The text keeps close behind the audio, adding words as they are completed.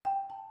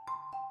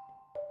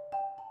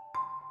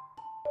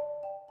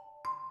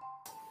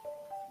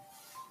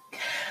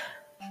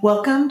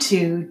Welcome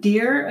to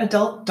Dear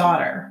Adult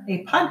Daughter,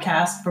 a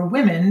podcast for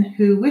women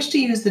who wish to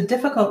use the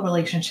difficult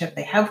relationship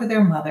they have with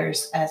their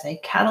mothers as a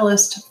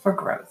catalyst for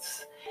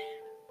growth.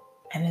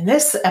 And in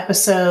this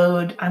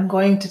episode, I'm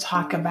going to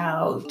talk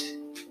about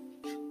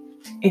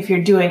if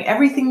you're doing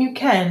everything you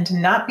can to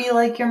not be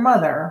like your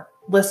mother,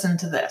 listen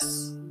to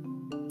this.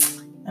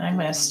 And I'm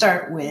going to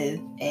start with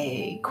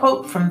a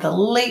quote from the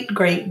late,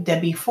 great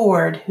Debbie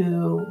Ford,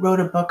 who wrote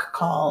a book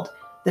called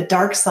The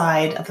Dark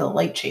Side of the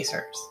Light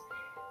Chasers.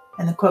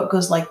 And the quote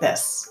goes like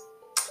this: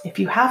 if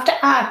you have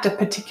to act a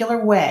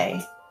particular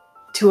way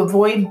to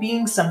avoid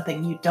being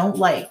something you don't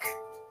like,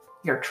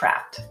 you're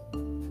trapped.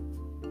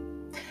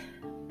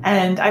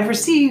 And I've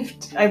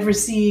received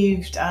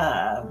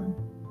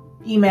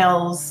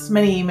emails,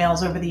 many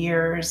emails over the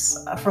years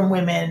from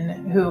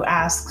women who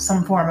ask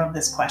some form of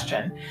this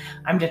question.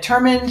 I'm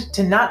determined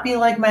to not be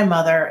like my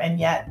mother, and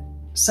yet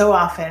so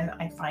often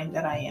I find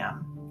that I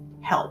am.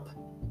 Help.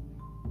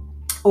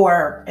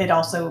 Or it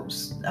also,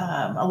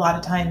 a lot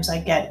of times I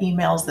get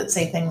emails that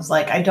say things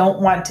like, I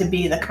don't want to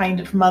be the kind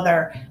of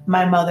mother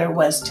my mother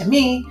was to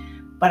me,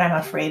 but I'm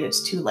afraid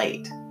it's too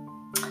late.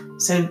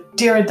 So,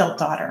 dear adult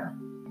daughter,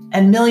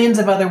 and millions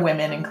of other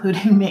women,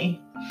 including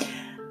me,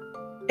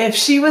 if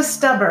she was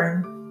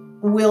stubborn,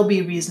 we'll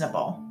be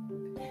reasonable.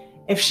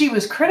 If she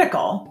was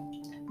critical,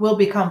 we'll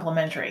be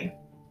complimentary.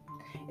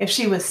 If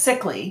she was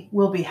sickly,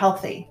 we'll be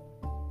healthy.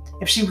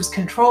 If she was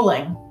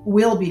controlling,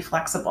 we'll be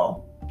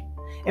flexible.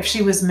 If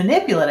she was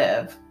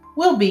manipulative,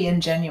 we'll be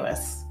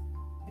ingenuous.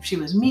 If she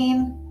was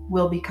mean,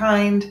 we'll be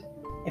kind.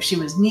 If she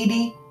was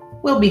needy,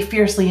 we'll be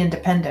fiercely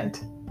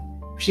independent.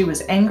 If she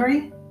was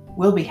angry,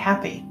 we'll be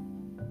happy.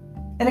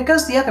 And it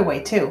goes the other way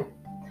too.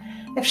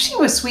 If she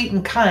was sweet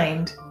and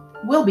kind,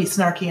 we'll be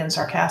snarky and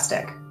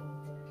sarcastic.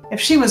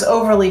 If she was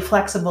overly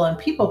flexible and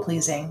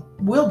people-pleasing,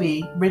 we'll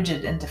be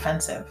rigid and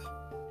defensive.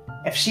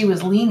 If she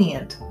was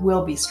lenient,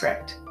 we'll be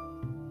strict.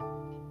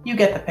 You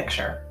get the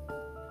picture.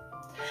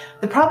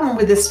 The problem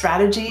with this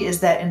strategy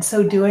is that in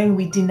so doing,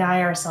 we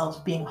deny ourselves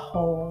being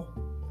whole.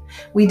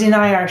 We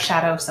deny our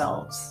shadow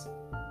selves.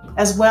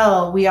 As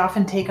well, we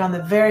often take on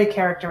the very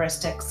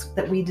characteristics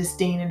that we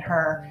disdain in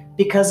her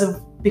because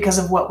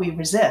of what we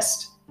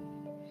resist.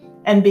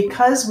 And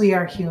because we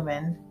are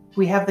human,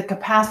 we have the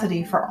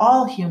capacity for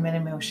all human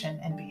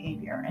emotion and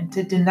behavior, and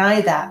to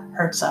deny that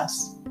hurts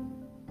us.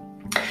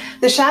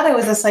 The shadow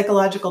is a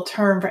psychological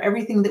term for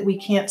everything that we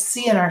can't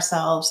see in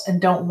ourselves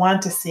and don't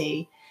want to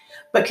see,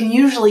 but can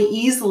usually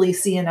easily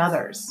see in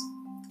others.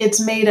 It's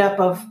made up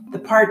of the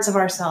parts of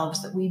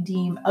ourselves that we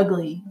deem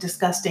ugly,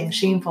 disgusting,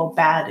 shameful,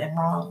 bad, and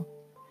wrong.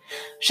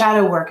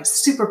 Shadow work is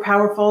super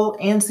powerful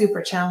and super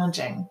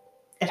challenging.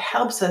 It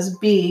helps us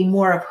be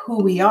more of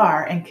who we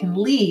are and can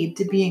lead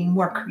to being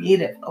more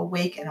creative,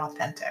 awake, and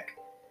authentic.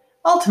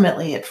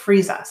 Ultimately, it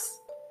frees us.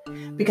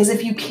 Because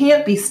if you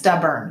can't be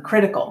stubborn,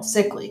 critical,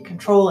 sickly,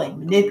 controlling,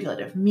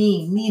 manipulative,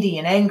 mean, needy,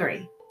 and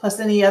angry, plus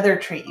any other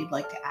trait you'd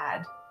like to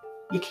add,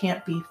 you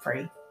can't be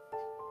free.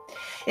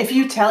 If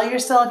you tell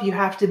yourself you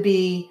have to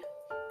be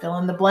fill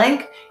in the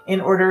blank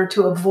in order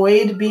to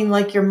avoid being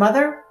like your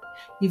mother,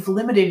 you've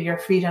limited your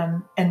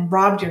freedom and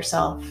robbed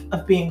yourself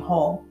of being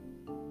whole.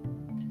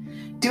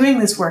 Doing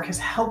this work has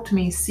helped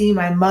me see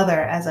my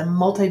mother as a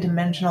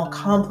multidimensional,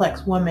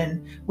 complex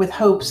woman with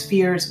hopes,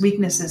 fears,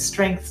 weaknesses,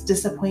 strengths,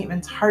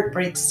 disappointments,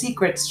 heartbreaks,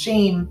 secrets,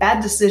 shame, bad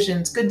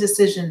decisions, good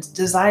decisions,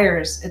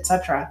 desires,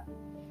 etc.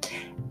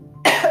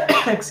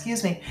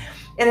 Excuse me.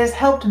 It has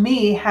helped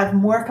me have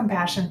more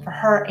compassion for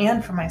her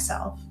and for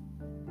myself.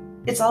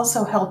 It's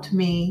also helped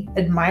me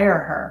admire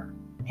her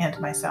and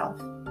myself.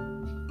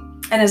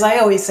 And as I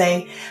always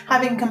say,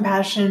 having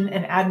compassion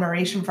and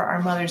admiration for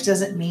our mothers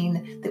doesn't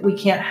mean that we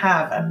can't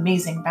have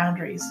amazing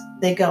boundaries.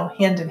 They go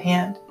hand in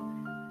hand.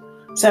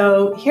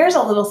 So here's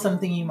a little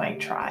something you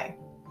might try.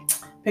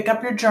 Pick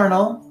up your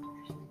journal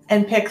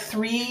and pick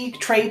 3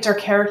 traits or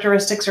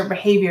characteristics or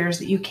behaviors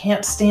that you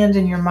can't stand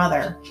in your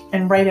mother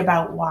and write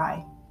about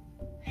why.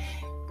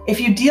 If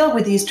you deal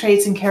with these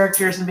traits and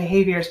characters and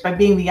behaviors by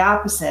being the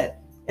opposite,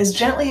 as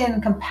gently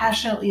and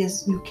compassionately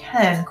as you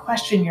can,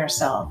 question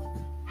yourself.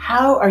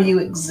 How are you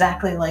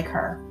exactly like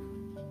her?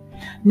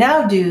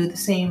 Now do the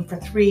same for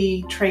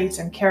 3 traits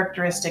and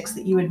characteristics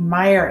that you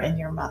admire in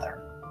your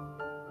mother.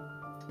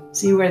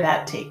 See where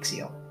that takes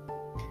you.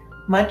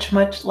 Much,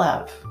 much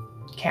love,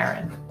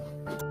 Karen.